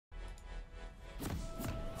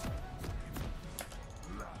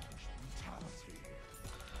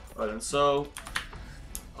Right then, so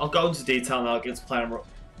I'll go into detail now against playing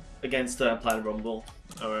Rumble.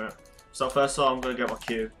 Alright. So first of all, I'm gonna get my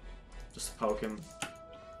Q just to poke him.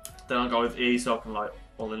 Then I'll go with E so I can like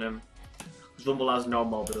all in him. Because Rumble has no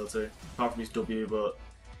mobility apart from his W, but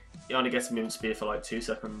he only gets movement speed for like 2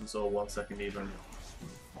 seconds or 1 second even.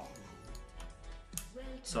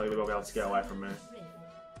 So he will be able to get away from me.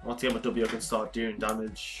 Once I get my W, I can start doing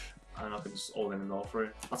damage and I can just all in all three.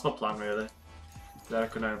 That's my plan really. Then I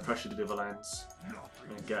can pressure the other lanes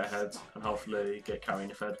and get ahead and hopefully get carrying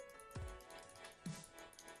if fed.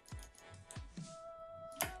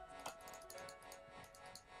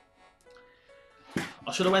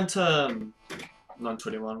 I should have went to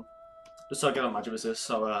 921 just so I get a magic resist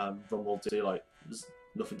so Rumble do like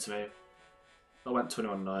nothing to me. I went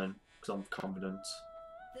 21-9 because I'm confident.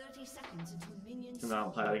 30 seconds until minions. And I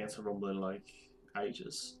haven't played against a Rumble in like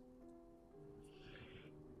ages.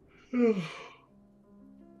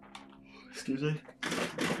 Excuse me.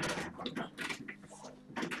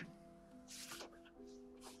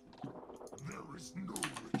 There is no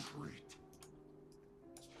retreat.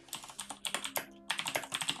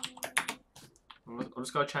 I'm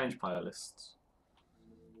just gonna change player lists.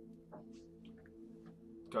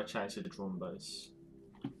 Gotta change to the drum base.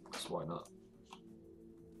 Because why not?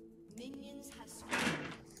 Minions have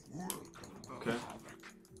spawned. Okay.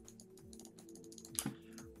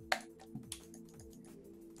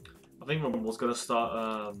 I think Rumble's gonna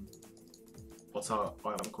start what's our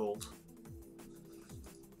item called?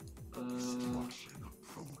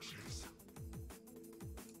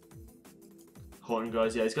 Haunting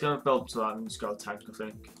guys, yeah, he's gonna build to that and just go tank, I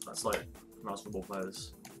think. That's like most Rumble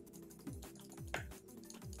players.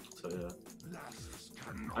 So yeah.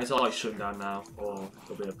 I need to like shut him down now or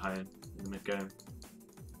there'll be a pain in the mid game.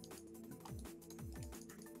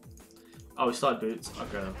 Oh, he started boots,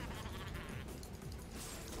 okay.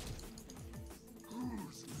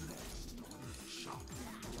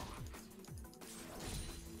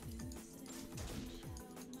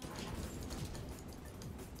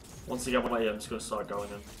 Once I get my I'm just gonna start going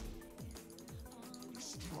in.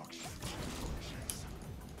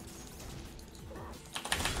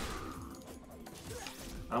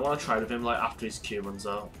 I want to trade with him like after his Q runs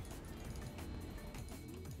out.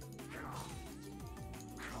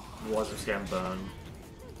 Otherwise I'm just getting burned.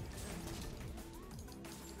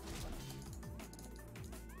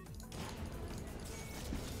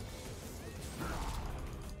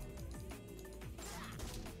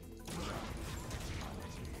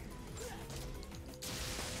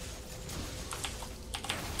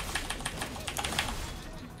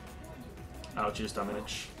 Ouch, just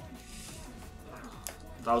damage.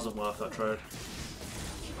 That wasn't worth that trade.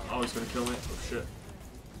 Oh, he's gonna kill me. Oh shit.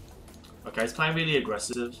 Okay, he's playing really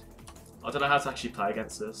aggressive. I don't know how to actually play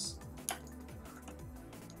against this.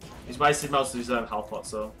 He's wasted most of his own health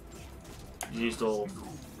pots though. He used 4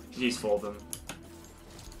 of them.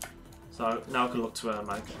 So now I can look to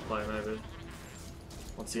make play maybe.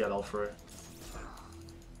 Once he had all 3.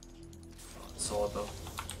 Sword though.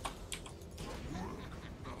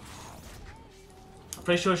 I'm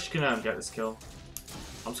pretty sure she can get this kill.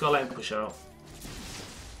 I'm just gonna let him push out.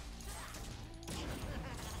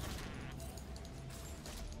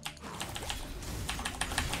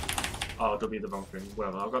 Oh, W the wrong thing.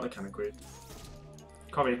 Whatever, I've got the cannon creep.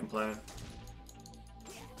 Can't really complain.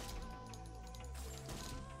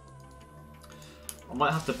 I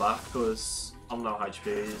might have to back because I'm now HP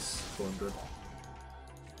is 400. So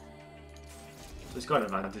he's got an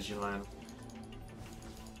advantage in lane.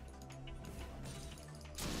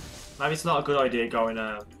 Maybe it's not a good idea going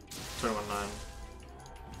 21-9.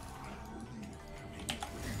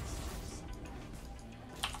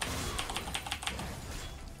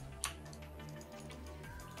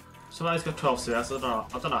 Somebody's got 12 CS. I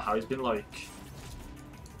don't know how he's been like.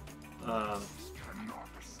 Oh,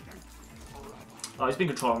 he's been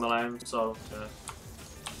controlling the lane, so yeah.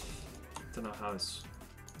 Don't know how he's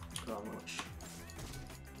got that much.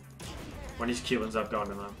 When his Q ends up going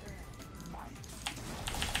in there.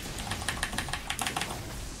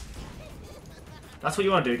 That's what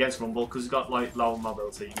you want to do against Rumble, because he's got like low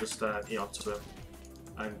mobility. You just E onto him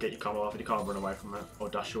and get your combo off, and you can't run away from it or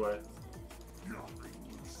dash away.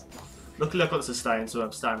 Luckily, I've got the sustain, so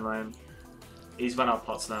I'm staying lane. He's run out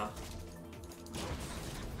pots now.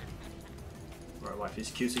 Right, wait for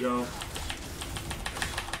his Q to go.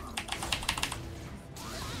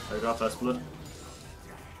 There we go, first blood.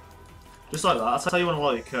 Just like that. That's how you want to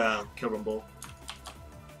like kill Rumble.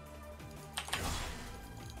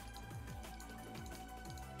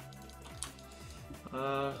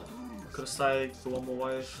 Could have stayed for one more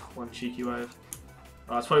wave, one cheeky wave.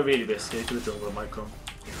 It's probably really risky because the jungler might come.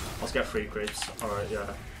 Let's get 3 creeps. Alright,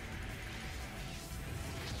 yeah.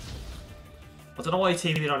 I don't know why he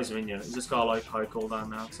TP'd on his minion. He's just got like high cooldown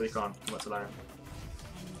now, so he can't come back to lane.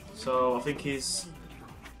 So I think he's.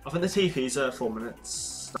 I think the TP's 4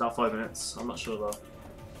 minutes, now 5 minutes. I'm not sure though.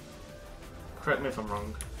 Correct me if I'm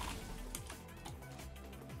wrong.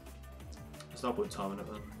 There's no point timing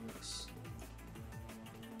it then. Yes.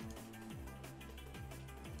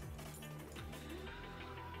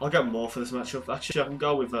 I'll get more for this matchup. Actually, I can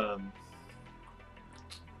go with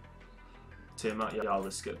Tiamat. Yeah, I'll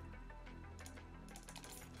risk it.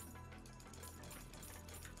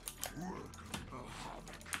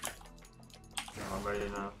 I'm ready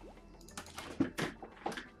now.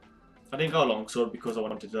 I didn't go longsword because I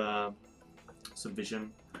wanted some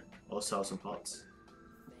vision or sell some pots.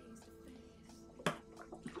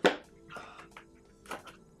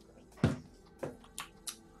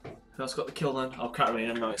 Who's got the kill then? Oh,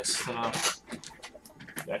 Katarina, nice.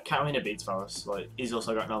 Yeah, Katarina beats Varus. Like, he's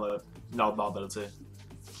also got no mobility.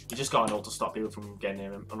 He just got an ult to stop people from getting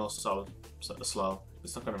near him, and also slow.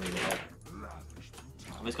 It's not going to really help.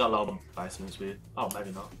 He's got a lot of basement speed. Oh,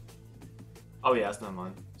 maybe not. Oh, he has, never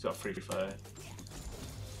mind. He's got 3 fire.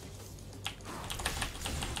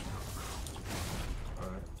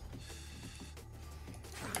 Alright.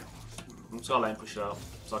 I'm just gonna lane push it out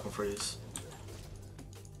so I can freeze.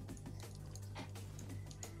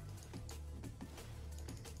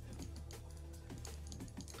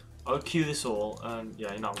 I'll queue this all, and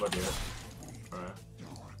yeah, you know I'm gonna do it. Alright.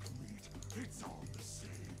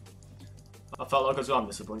 I felt like I was gonna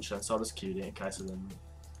miss a bunch then, so I just queued it in case I didn't.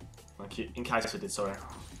 In case I did, sorry.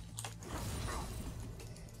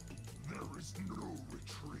 There is no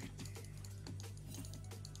retreat.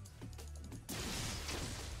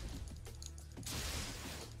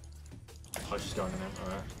 Oh, she's going in there,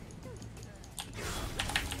 alright.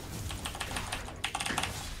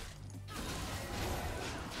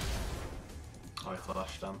 Oh, I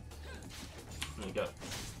flashed them. There you go.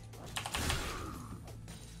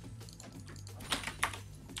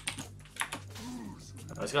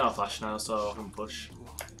 He's gonna flash now, so I can push.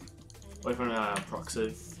 Wait for a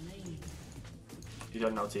proxy. You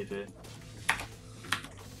don't know TP.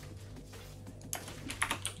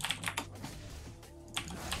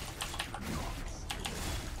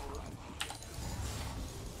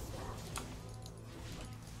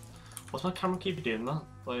 What's my camera keep doing that?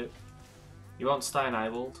 Like, you won't stay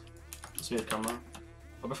enabled. Smooth camera.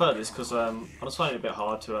 I prefer this because I'm just finding it a bit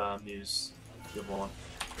hard to use the other one.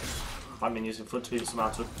 I've been using foot to do some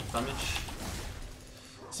out of damage.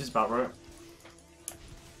 This is about right.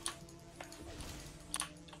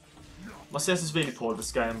 My CS is really poor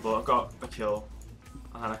this game, but I've got a kill,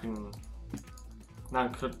 and I can now I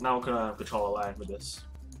can control a lane with this.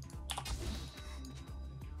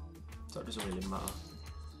 So it doesn't really matter.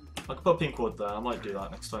 I could put a pink wood there. I might do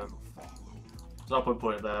that next time. There's no point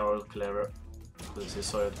putting it there, or I'll clear it. This is his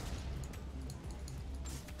side.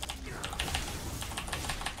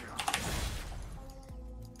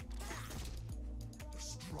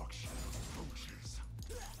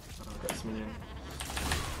 Minion.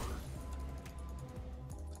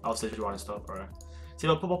 I'll say if you want to stop, alright. See,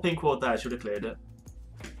 if I put my pink ward there, I should have cleared it.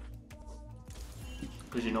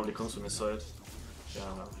 Because you normally comes from this side. Yeah,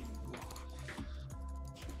 I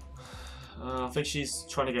know. I think she's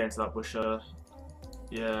trying to get into that bush.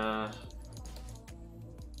 Yeah.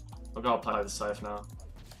 I've got to play this safe now.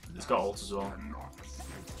 He's got ult as well.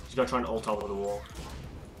 She's got to try and ult over the wall.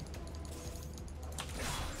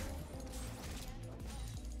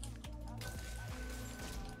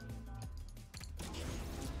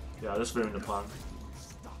 Yeah, I just ruined the plan.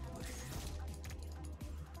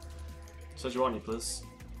 So do you want you, please?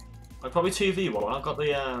 I'd probably 2v1. I've got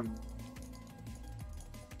the oh,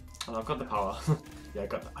 I've got the power. Yeah, I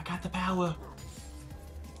got the power.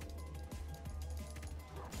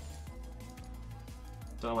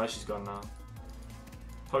 Don't know where she's gone now.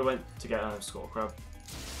 Probably went to get a skull crab.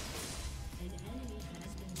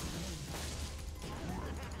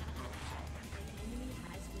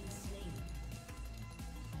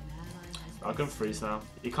 I can freeze now.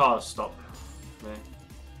 You can't stop me.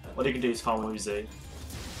 What you can do is farm with Z.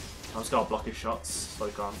 I'm just gonna block his shots so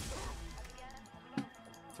he can't.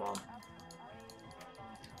 Farm.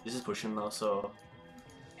 This is pushing though, so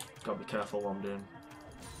gotta be careful what I'm doing.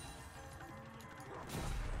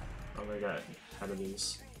 I'm gonna get ahead of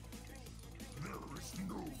these. There is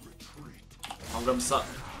no retreat. I'm gonna start.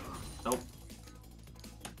 Nope.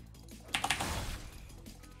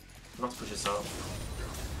 I'm not to push this out.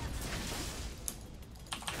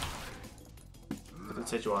 I can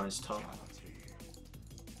take you on his top.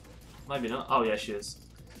 Maybe not. Oh yeah, she is.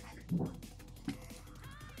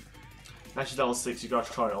 Actually, level 6, you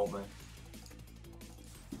gotta try to ult me.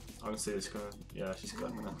 I can see this going. Yeah, she's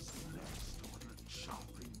got me now.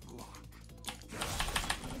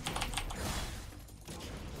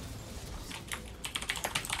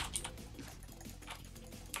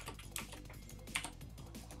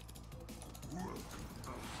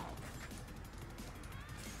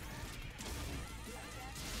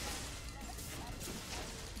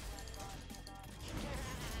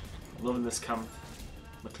 Loving this camp.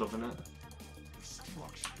 I'm loving it.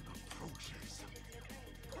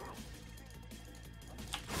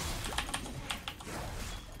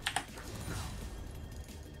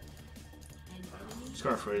 Just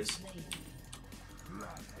gonna freeze.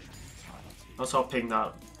 Also, I'll ping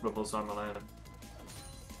that Rubble's on the lane.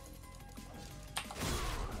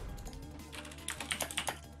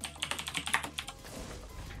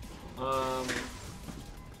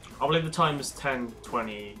 I believe the time is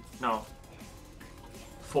 10:20. No,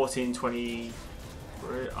 14:20.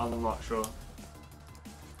 I'm not sure.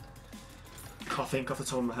 Can't think off the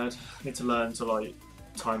top of my head. I need to learn to like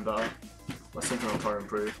time better. That's something I'm trying to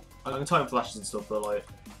improve. I can time flashes and stuff, but like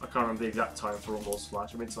I can't remember the exact time for Rumble's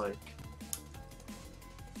flash. I mean, it's like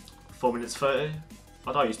 4 minutes 30.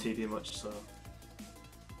 I don't use TP much, so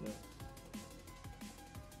yeah.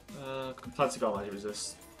 Plan to go magic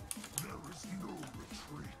resist.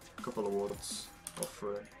 A couple of wards, or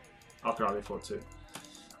 3. I'll grab for 2.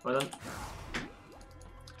 Right then.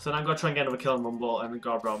 So now I'm gonna try and get another kill on Rumble and then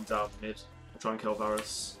Godrekton down mid. I'll try and kill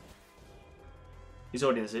Varus. He's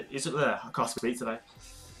already in his. He's up there. I can't speak today.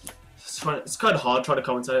 It's kind of hard trying to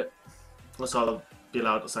commentate. Unless I'll be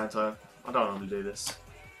loud at the same time. I don't normally do this.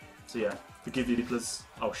 So yeah, forgive you please.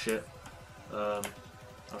 Oh shit.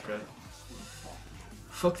 Okay.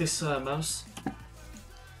 Fuck this mouse.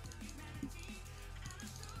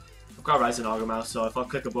 I've got a Rising Auger mouse, so if I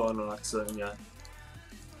click a button on accident, yeah,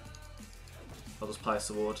 I'll just place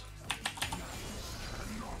the ward.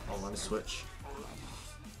 Oh man, switch.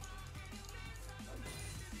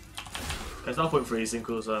 Okay, there's no point freezing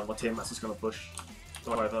because my teammate's just gonna push.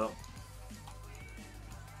 Don't worry about that.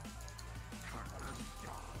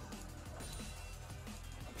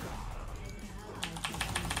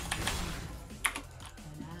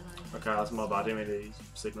 Okay, that's my bad. I made the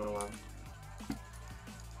signal alarm.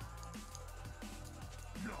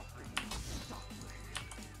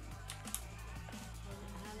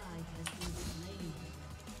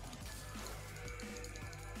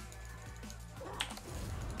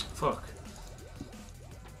 Fuck.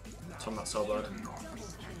 I'm not so bad.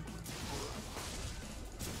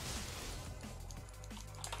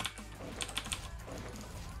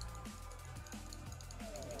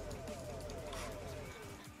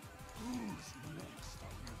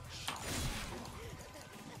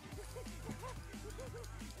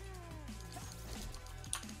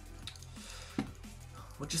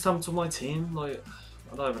 What just happened to my team? Like,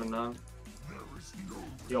 I don't even know.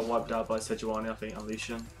 He got wiped out by Sejuani, I think, and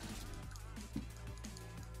Lucian.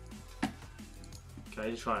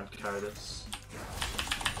 Okay, just try and carry this.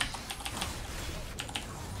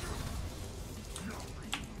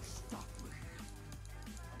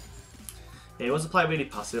 Yeah, he wants to play really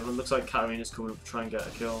passive, and looks like Katarina's coming up to try and get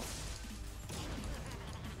a kill.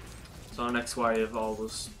 So our next wave, I'll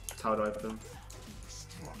just towered over him.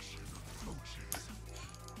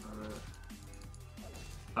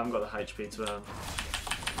 I haven't got the HP to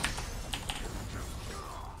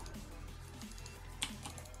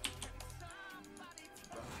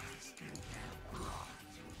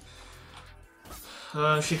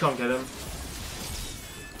she can't get him.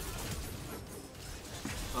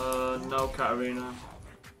 No Katarina.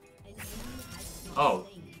 Oh,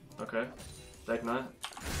 okay. Ignite.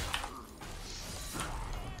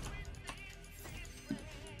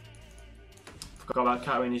 Forgot about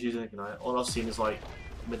Katarina's using Ignite. All I've seen is like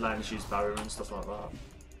midlaners use barrier and stuff like that.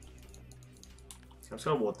 So I'm just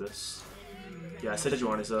gonna ward this. Yeah,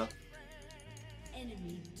 Sejuani is there.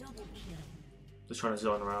 Just trying to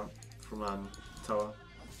zone around from tower.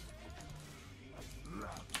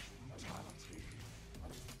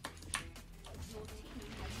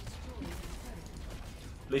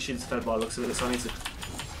 Lucian's fed by the looks of it, so I need to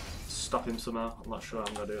stop him somehow. I'm not sure how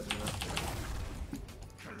I'm gonna do it at the minute.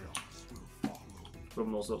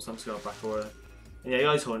 Rumble's up, so I'm just gonna back away. And yeah, he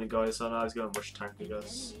is horny guys, so now he's gonna rush tank, I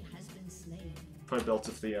guess. Probably built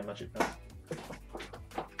off the magic pen.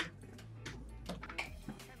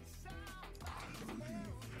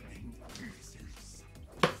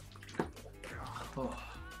 Oh.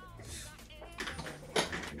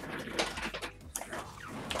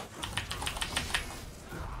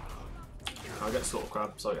 I'll get sort of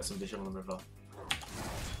crab so I get some vision on the river.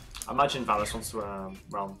 I imagine Varus wants to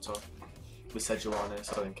round top. with Sejuani,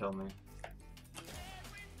 so he didn't kill me.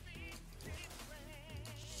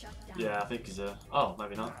 Shut down. Yeah, I think he's a. Oh,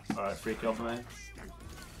 maybe not. Alright, free kill for me.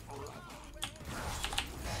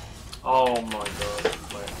 Oh my god.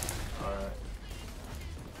 Wait. Alright.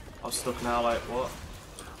 I'm stuck now, like, what?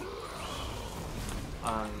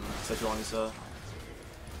 And Sejuani's there.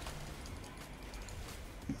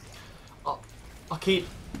 Oh, I'm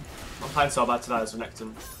playing so bad today as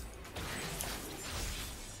Renekton.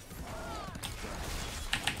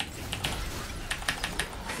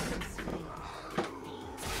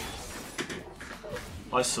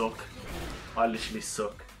 I suck. I literally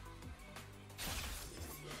suck.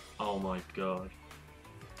 Oh my god.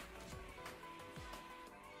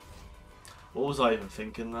 What was I even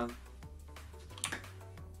thinking then?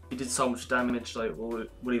 He did so much damage, like what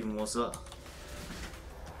even was that?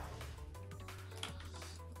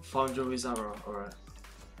 Found his arrow, alright.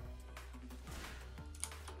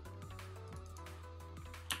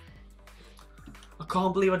 I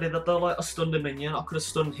can't believe I did that though, like I stunned a minion. I could have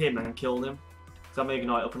stunned him and killed him. That made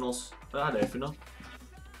ignite up and all. But I had everything up.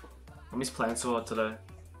 I miss playing so hard today.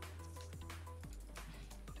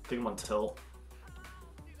 I think I'm on tilt.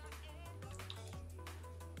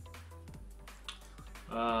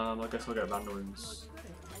 I guess I'll get random wins.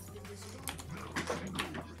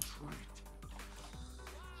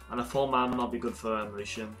 And a full man might be good for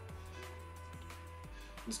Mauritian.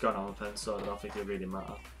 He's going on a pen, so I don't think it really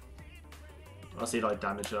matter. I see like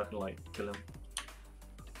damage, I can like kill him.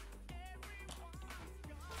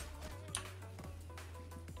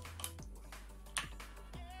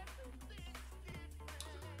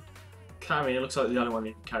 Carry, it looks like the only one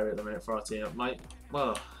you can carry at the minute for our team. Like,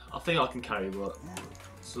 well, I think I can carry, but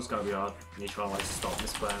it's just gonna be hard when you try and like stop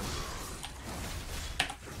this plan.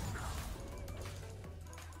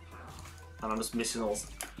 And I'm just missing all.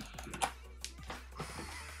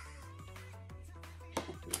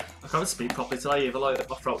 I can't speak properly today either, like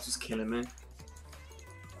my throat's just killing me.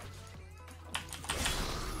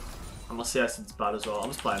 And my CS is bad as well. I'm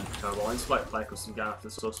just playing terrible. I just like play custom game after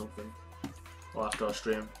this or something. Or after I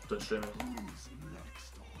stream, done streaming.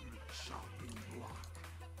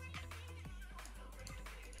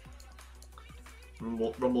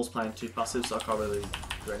 Rumble's playing 2 passives, so I can't really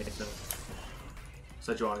do anything.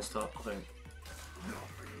 Sejuani's top, I think.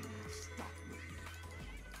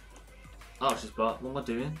 Oh, she's bot. What am I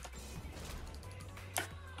doing?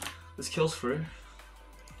 This kill's through. An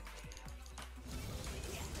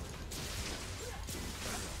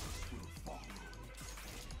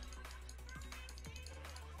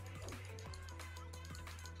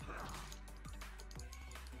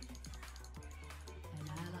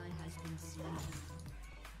ally has been slain.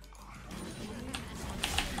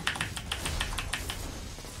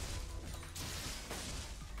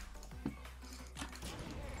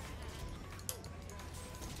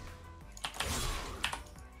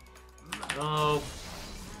 Oh,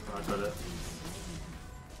 I got it.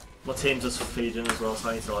 My team's just feeding as well, so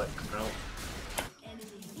I need to like come out.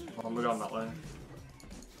 Oh, we're going that way.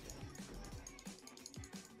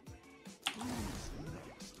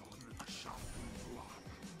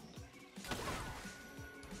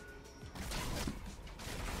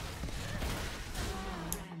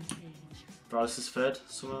 Bro, this is fed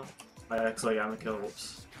somewhere. I actually am a kill,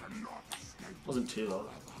 whoops. Wasn't too low.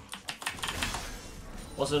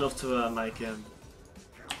 Wasn't enough to make him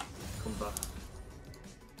come back.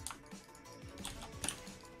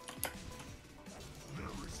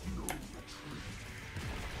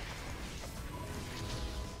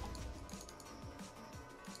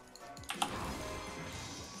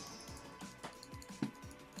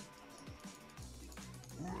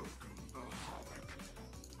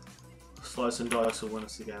 Slice and dice will win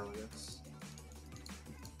us the game, I guess.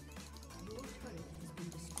 Your turret has been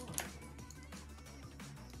destroyed.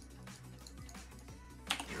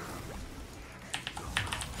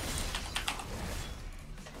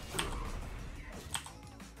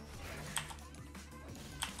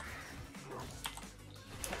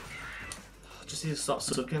 Just need to stop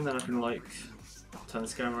sucking, then I can like turn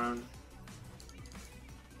this game around.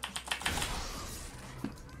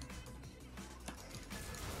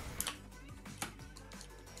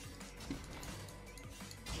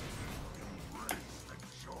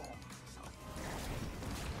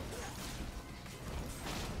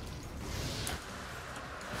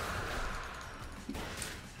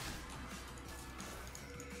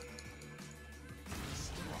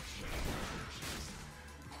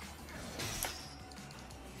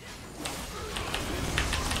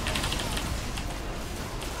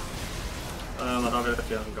 I don't know if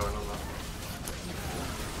you haven't going on that.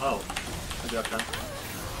 Oh, maybe I can.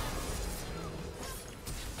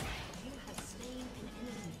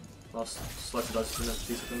 I'll select the dice for the next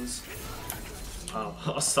few seconds.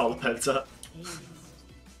 Oh, I stole the penta.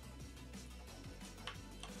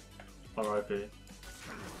 R.I.P.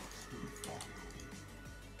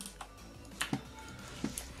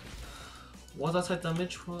 Why did I take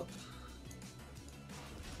damage? What?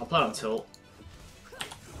 I'll play on tilt.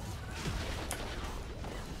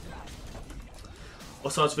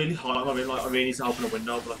 Also, it's really hard. I mean, like, I really need to open a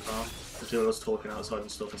window, but I can't. Because I was talking outside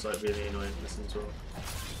and stuff. It's like really annoying listening to it.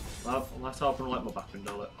 I'll have to open like my back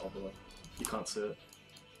window, like all the way. You can't see it.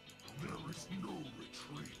 There is no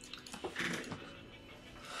retreat.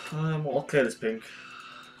 Well, I'll clear this pink.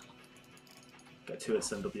 Get 2 hits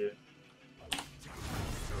NW.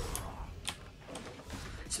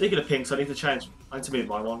 Speaking of pinks, I need to change. I need to move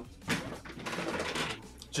my one.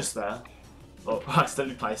 Just there. Oh, I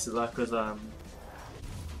accidentally placed it there because I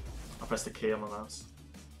pressed the key on my mouse.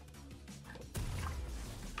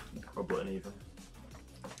 Or button even.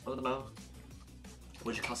 I don't know.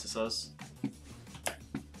 Which class it says.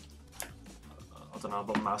 I don't know,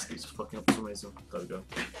 but my mouse keeps fucking up for some reason. There we go.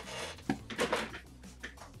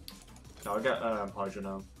 Now I get Hydra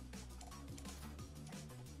now.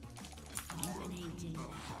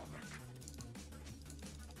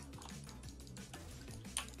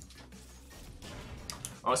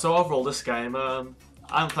 Alright, so overall this game, I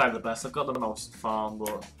haven't played the best. I've got the most farm,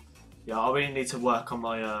 but yeah, I really need to work on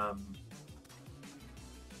my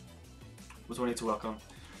what do I need to work on?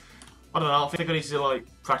 I don't know. I think I need to like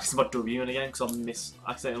practice my W again because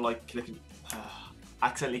I accidentally like clicking,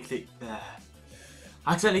 accidentally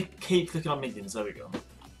keep clicking on minions. There we go.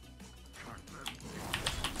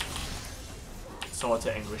 So hard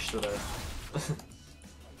to English today.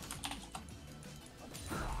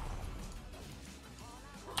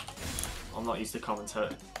 I'm not used to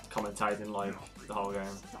commentating like the whole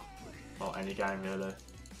game, or any game really.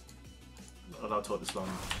 I don't talk this long.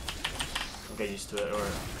 I'll get used to it. Or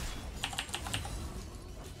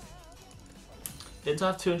didn't I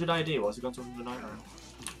have 200 ID? Was it gone to 109?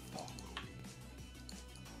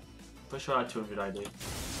 Pretty sure I had 200 ID.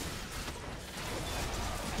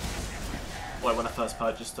 Like when I first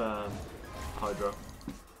purchased Hydra.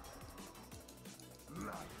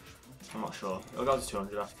 I'm not sure. It'll go to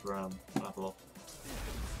 200 after level up.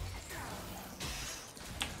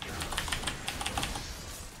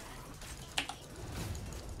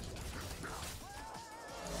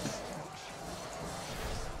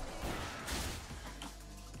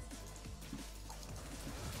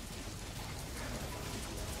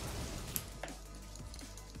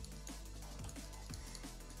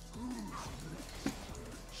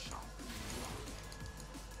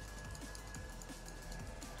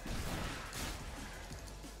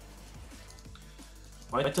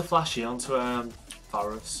 I need to flash you onto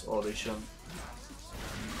Varus or Lucian.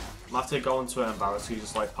 I'm have to go onto Varus who's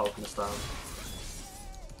just like poking us down.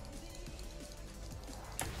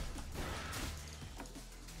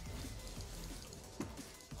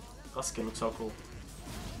 That skin looks so cool.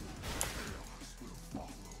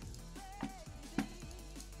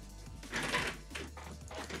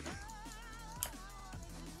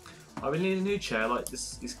 I really need a new chair, like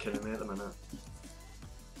this is killing me at the minute.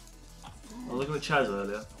 I was looking at chairs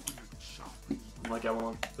earlier. I might get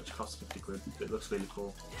one which costs 50 quid. It looks really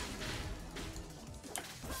cool.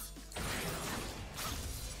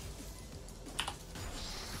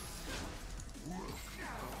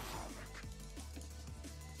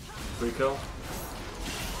 Free kill.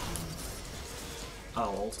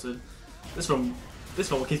 Oh, ulted. This one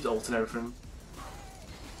will keep ulting everything.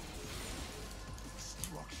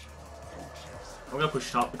 I'm gonna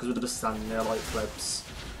push top because we're just standing there like plebs.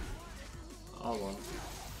 Hold on.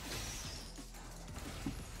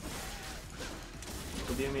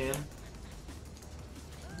 What do you mean?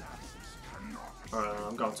 Alright,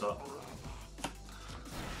 I'm going top.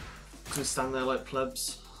 Gonna stand there like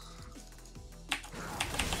plebs.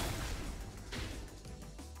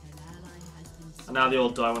 And now they all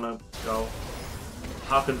die when I go.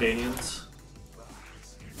 How convenient.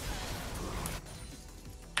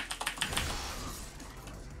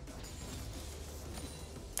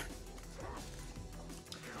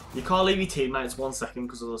 You can't leave your teammates 1 second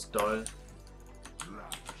because they'll just die.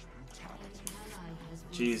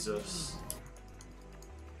 Jesus.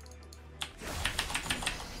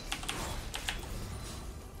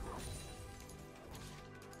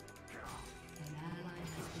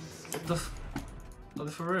 What the f... Are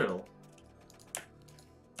they for real?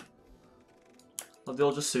 Are they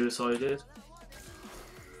all just suicided?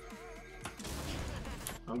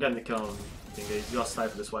 I'm getting the kill on thingy. You gotta stay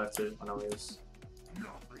for this wave too. I know he is.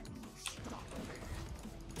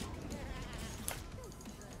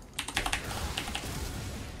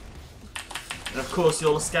 And of course,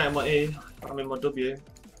 you'll scatter my E. I'm in my W.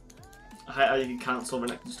 I hate how you can cancel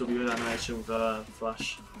Renekton's W animation with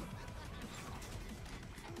Flash.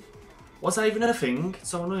 Was that even a thing? It's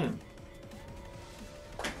so annoying.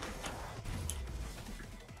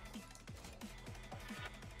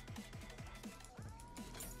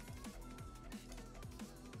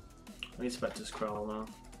 I need Spectre's Crown now.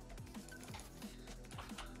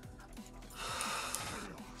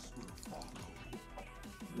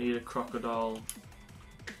 Need a Crocodile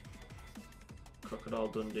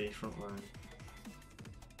Dundee front line.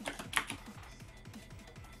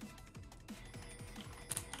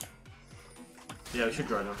 Yeah, we should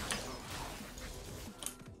dragon.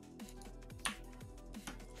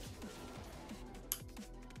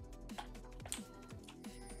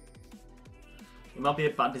 It might be a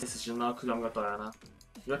bad decision now because I haven't got Diana.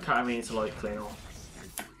 You got Katamine to like clean up.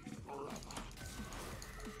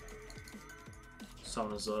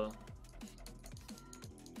 Summoners there.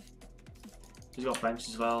 He's got bench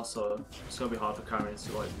as well, so it's gonna be hard for Katamine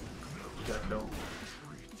to like get a kill.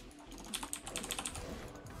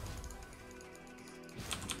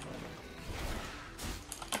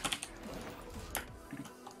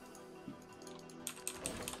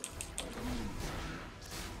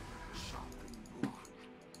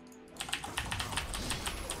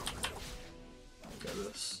 Get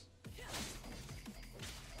this.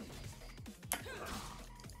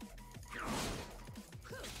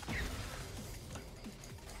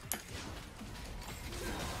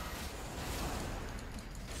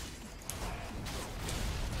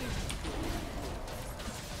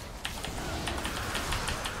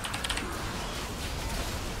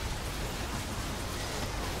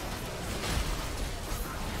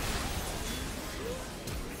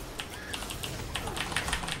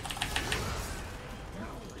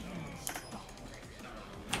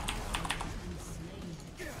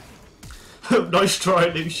 Nice try,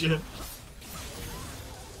 Lucian.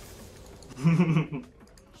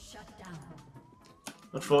 Shut down.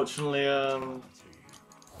 Unfortunately, yeah,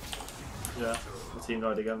 the team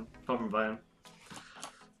died again. Apart from Bayern.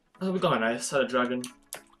 Oh, we got a nice. Had a dragon.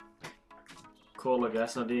 Cool, I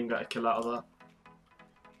guess. And I didn't even get a kill out of that.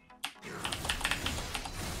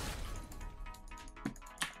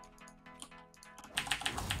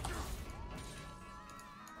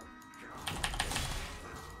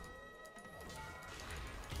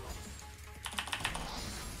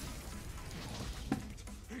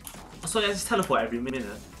 So he has his teleport every minute.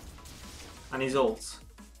 And his ult.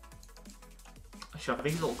 Actually, I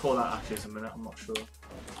think his ult called out actually is a minute, I'm not sure.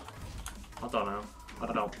 I don't know.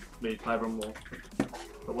 I don't really play Rumble.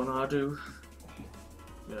 But when I do,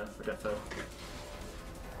 yeah, I get fed.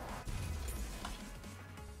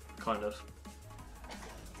 Kind of.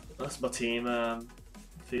 That's my team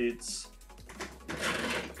feeds.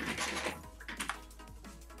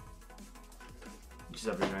 Which is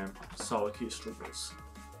every game. Solo queue struggles.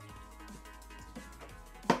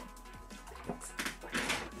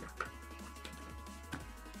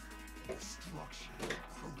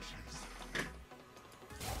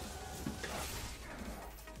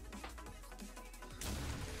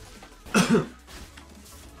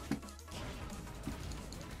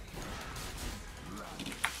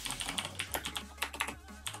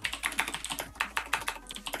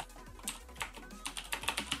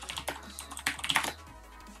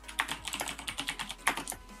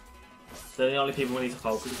 They're the only people we need to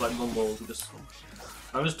focus, like Mumble,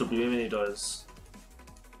 I'm just W him and he does.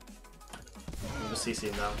 I'm just CC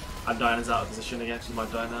him now. And Diana's out of position again, she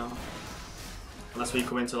might die now. Unless we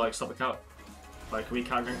come in to like stop the count. Like, can we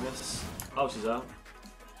counter this? Oh, she's out.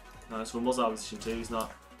 Nice, Rumble's out of position too, he's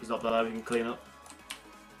not there, we can clean up.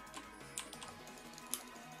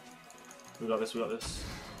 We got this, we got this.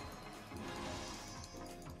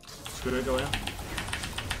 Screw it, go in.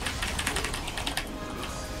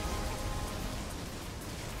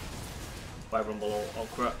 By Rumble, oh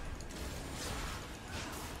crap.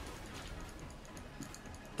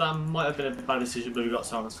 That might have been a bad decision, but we got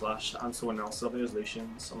Silence Flash and someone else. I think it was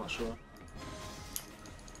Lucian's, I'm not sure.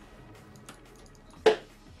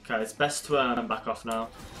 Okay, it's best to back off now.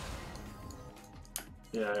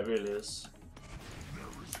 Yeah, it really is. There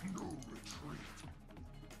is no retreat.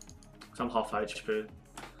 I'm half HP.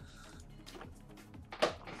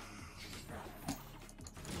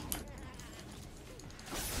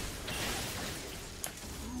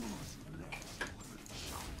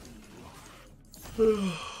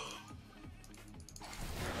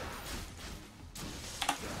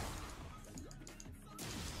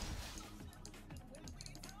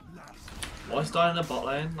 Why is dying in the bot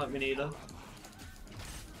lane like we need her?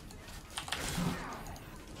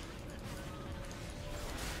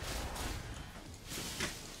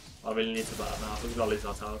 I really need to bat now. I think we've got to lose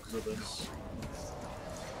our tower because of this.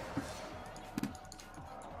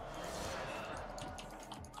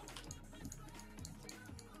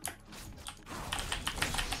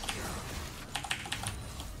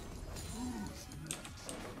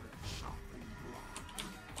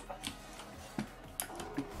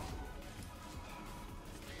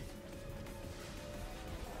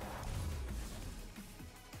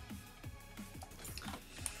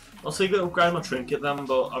 I'll see if I can upgrade my trinket then,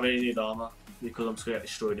 but I really need armor because I'm just going to get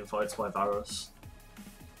destroyed in fights by Varus.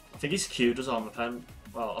 I think his Q does armor pen.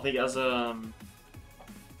 Well, I think it has a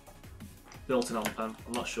built-in armor pen.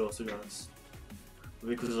 I'm not sure to be honest.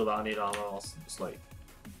 But because of that, I need armor. Or else it's like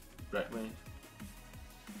wreck me.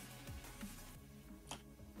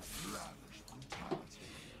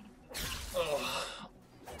 Oh.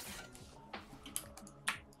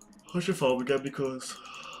 I should fall again because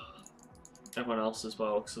everyone else is by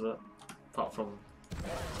the looks of it, apart from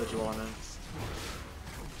Sejuani.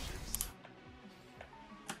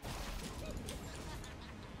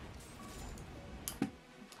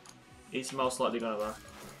 He's most likely going to back.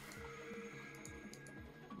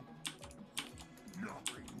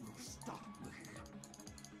 Nothing will stop me.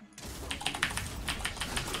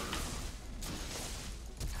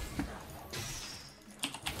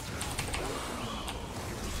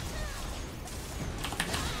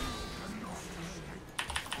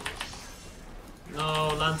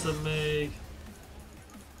 No, lantern me.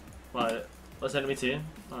 Right, what's enemy team?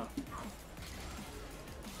 Oh.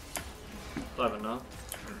 Don't even know.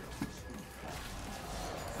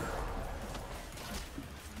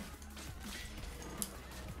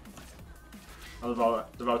 Oh,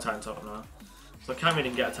 the rotating top now. So I can't really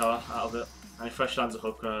get a tower out of it. And if Fresh lands a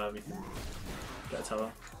hook, we can get a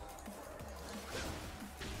tower.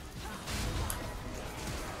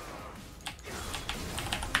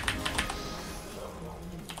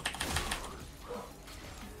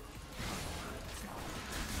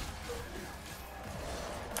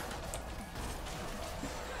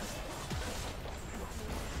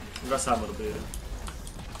 That's how it'll be.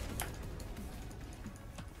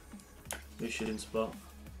 New shooting spot.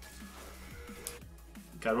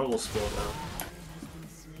 Okay, Rumble spawn now.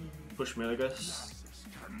 Push me, I guess.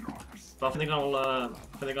 But I think I'll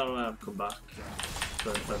come back.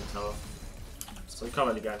 Go and play the tower. So we can't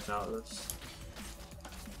really get anything out of this.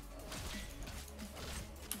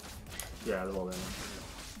 Yeah, they're all in.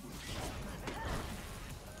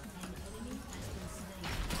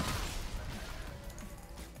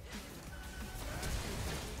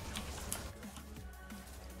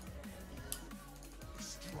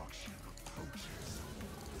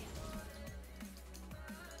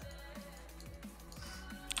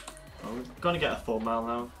 I'm gonna get a 4 mile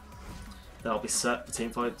now. Then I'll be set for team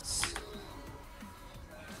fights.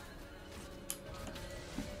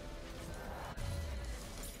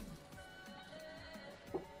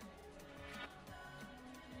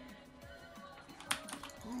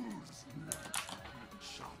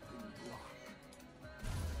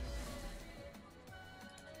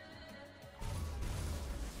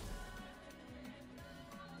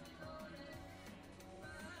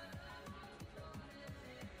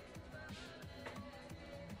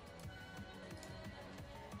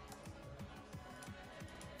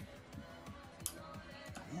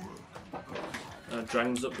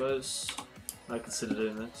 Dragons up goes. I consider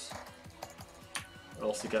doing this. I'll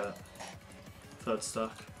also get a 3rd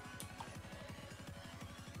stack.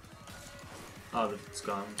 Oh, it's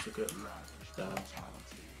gone. Took it. Damn.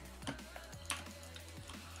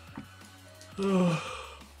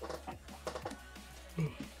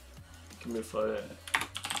 Can we fight it?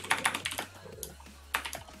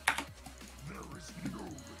 There is no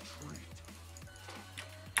retreat.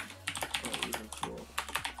 Oh, even 4.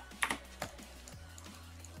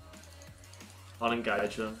 I'll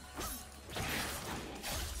engage them.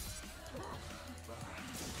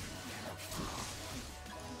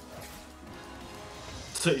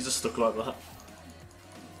 So he's just stuck like that.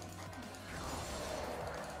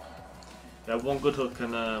 Yeah, one good hook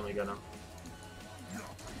and we get him.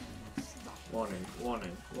 Warning,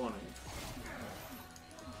 warning, warning.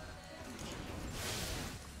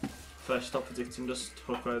 First, stop predicting, just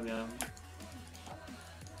hook right at the end.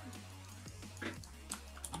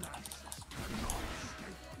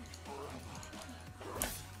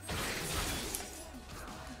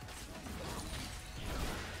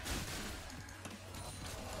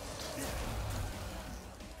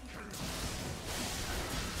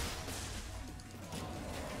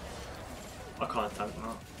 I can't tank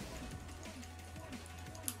that.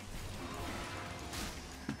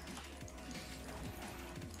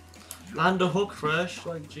 Land a hook fresh,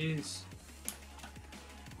 like jeez.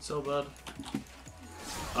 It's so bad.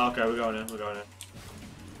 Okay, we're going in, we're going in.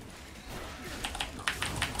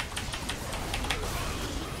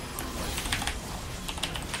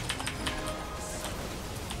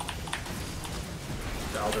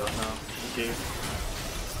 Yeah, I'll do that now. Thank you.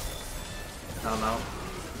 Now I'm out.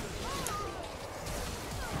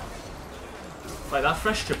 Wait, that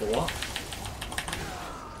fresh triple what?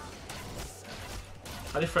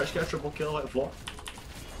 How did fresh get a triple kill? Like what?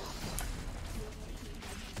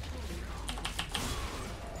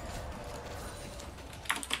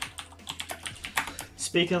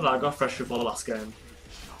 Speaking of that, I got fresh triple the last game.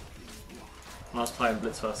 When I was playing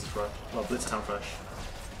Blitz versus Fresh. Well, Blitz Town Fresh.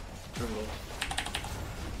 Triple.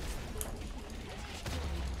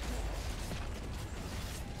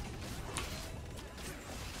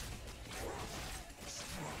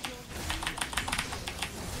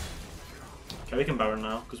 Okay, we can Baron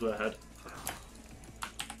now, because we're ahead.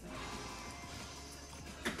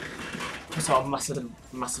 That's our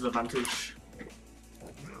massive advantage.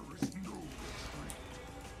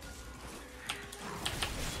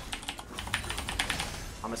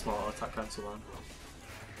 I missed my attack cancel then.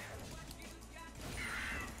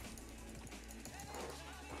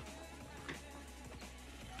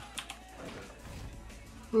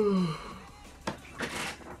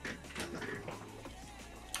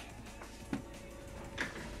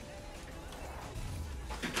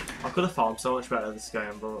 I could have farmed so much better this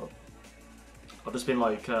game, but I've just been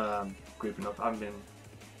like grouping up. I haven't been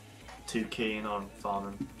too keen on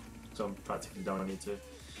farming, so I practically don't need to.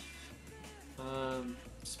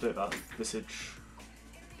 Just a bit about Visage.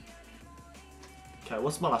 Okay,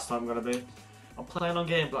 what's my last time gonna be? I'm planning on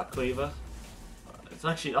getting Black Cleaver. It's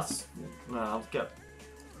actually no, I'll get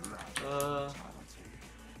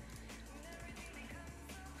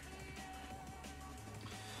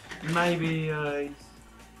maybe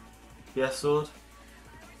BS sword,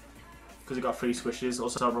 because he got 3 squishes.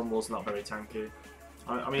 Also, Rumble's not very tanky.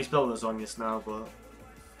 I mean, he's building his Zonius now, but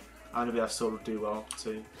I know BS sword would do well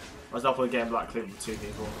too. I was definitely getting Black Cleaver with 2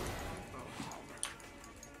 people.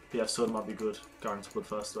 BS sword might be good going to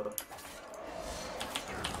Bloodthirst though.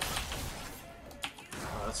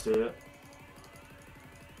 Alright, let's do it.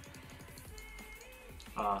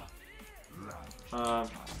 I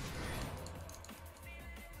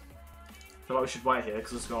feel like we should wait here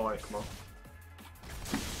because it's gonna like come on.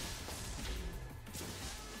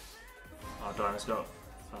 Oh, Diana's got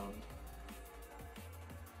found.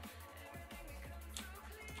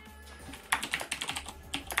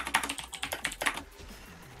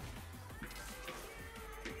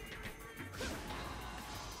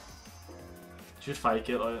 Should fake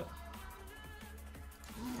it like.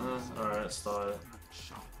 Alright, let's start it.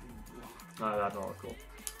 No, that's not cool.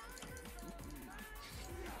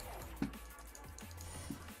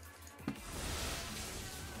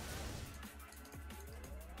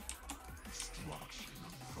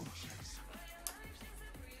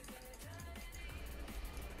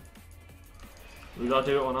 We gotta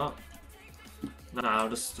do it or not? No,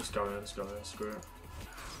 just go in, screw it. There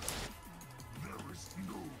is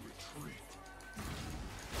no retreat.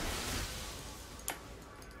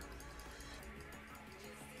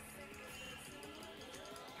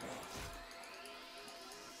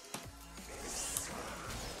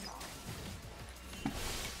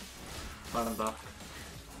 Run him back.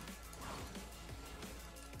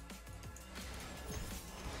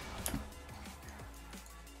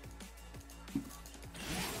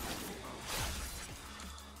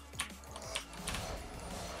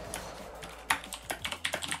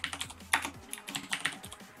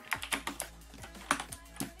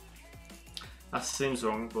 That seems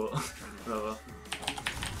wrong, but whatever.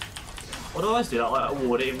 What do I always do that? Like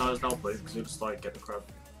award it even though there's no point because you just like get the crab.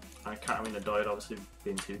 And Katarina died, obviously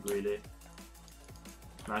being too greedy.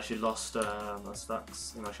 Now she lost her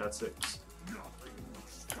stacks, you know, she had 6.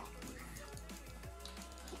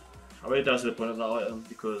 I really don't see the point of that item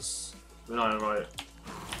because we're not in right.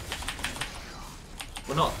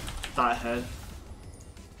 We're not that ahead.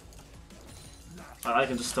 I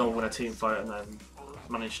can just still win a team fight and then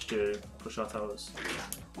manage to push our towers.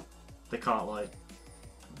 They can't like.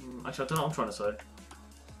 Actually, I don't know what I'm trying to say.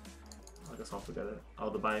 I guess I'll forget it. Oh,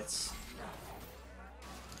 the baits.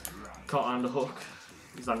 Can't land a hook.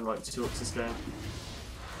 He's landing like 2 hooks this game.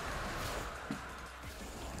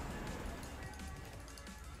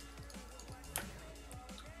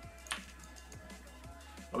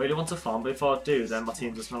 I really want to farm, but if I do, then my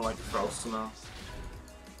team just smell like frost now.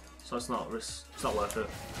 So it's not risk. It's not worth it.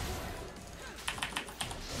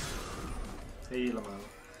 Heal him out.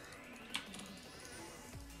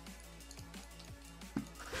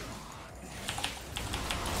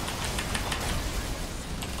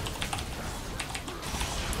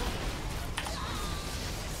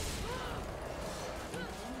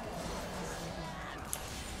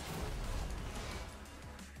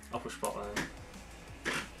 push bot lane.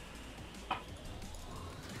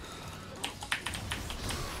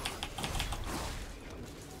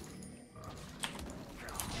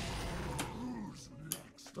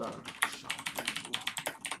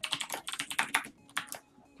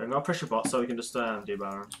 Okay, I'm gonna push a bot so we can just do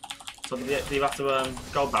Baron. So you have to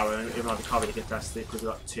go Baron, even though they can't really contest it because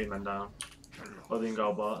we've got 2 men down. Or they can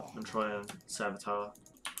go bot and try and save a tower.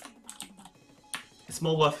 It's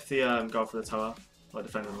more worth if they go for the tower, like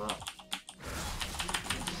defending that.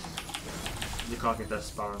 You can't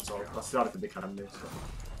contest Baron, so that's the only thing they can do. So.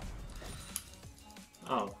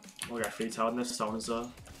 Oh, we'll get 3 tower in this, someone's there.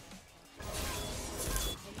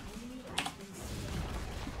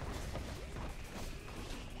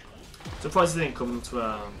 Surprised they didn't come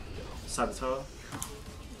to side the tower.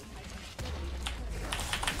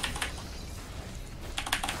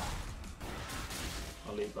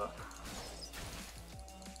 I'll leave that.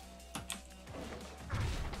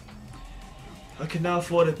 I can now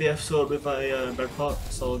afford a BF sword with a red pot,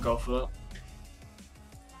 so I'll go for that.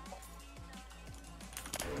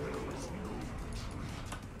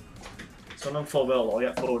 So I'm on full build, I'll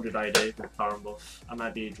get 400 AD with Baron buff, and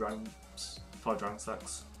maybe Dragons, 5 Dragon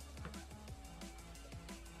stacks.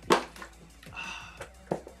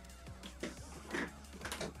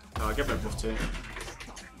 I get red buff too.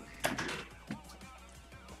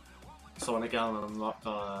 So when I get on and unlock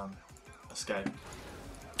escape.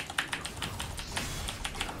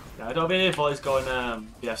 Yeah, I don't really advise going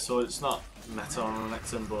BF sword, it's not meta on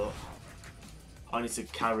Renekton, but I need to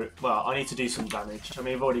carry, well, I need to do some damage. I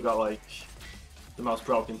mean, I've already got like the most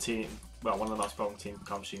broken team, well, one of the most broken team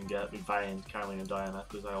comps you can get with Vayne, Caroline and Diana,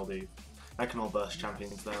 because they can all burst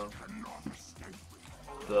champions down.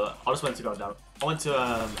 But I just went to go down. I went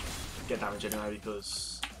to get damage anyway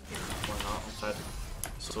because why not? I'm fed,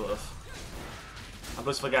 sort of. And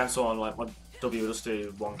plus if I get someone like my W will just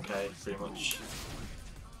do 1k pretty much.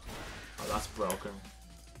 Oh, that's broken.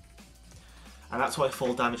 And that's why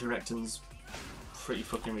full damage Renekton's pretty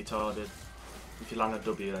fucking retarded. If you land a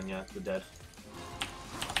W then yeah, you're dead.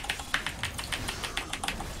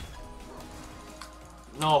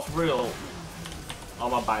 No, for real.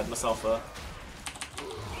 Oh, I bad myself there.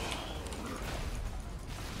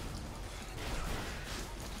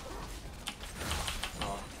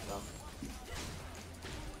 Oh, damn.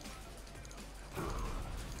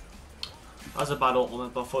 That was a bad ult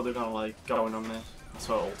moment, but I thought they were gonna like go in on me. That's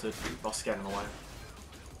why I ulted. I was getting away.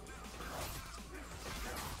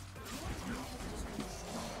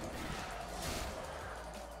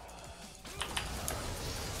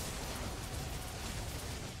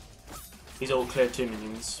 He's all cleared 2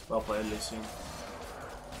 minions. Well played, Lucian.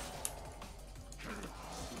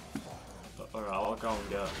 Alright, I'll go and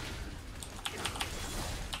get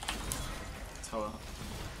tower.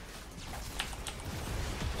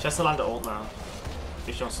 She has to land at ult now.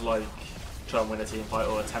 If she wants to like try and win a team fight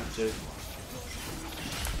or attempt to.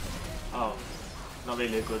 Oh, not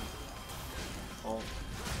really a good ult.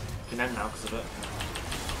 Can end now because of it.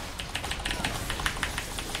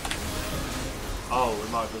 Oh,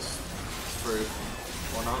 we might just through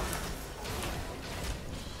or not.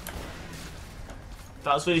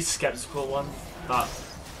 That was really skeptical one. That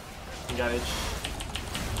engage.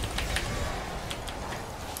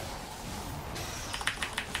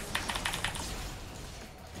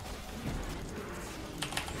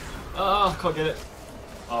 Oh, can't get it.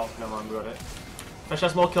 Oh, never mind, we got it. Fresh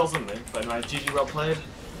has more kills than me, but anyway, GG, well played.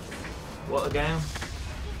 What a game.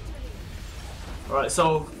 Alright,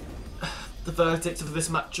 so the verdict of this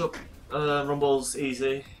matchup. Rumble's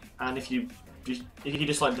easy, and if you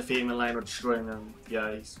just like defeat him in lane or destroying him,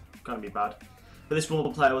 yeah, he's gonna be bad. But this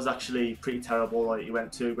Rumble player was actually pretty terrible. Like he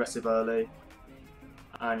went too aggressive early,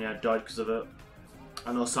 and yeah, died because of it.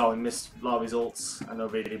 And also he missed a lot of his ults, and they're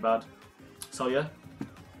really bad. So yeah,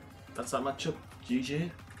 that's that matchup.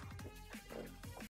 GG.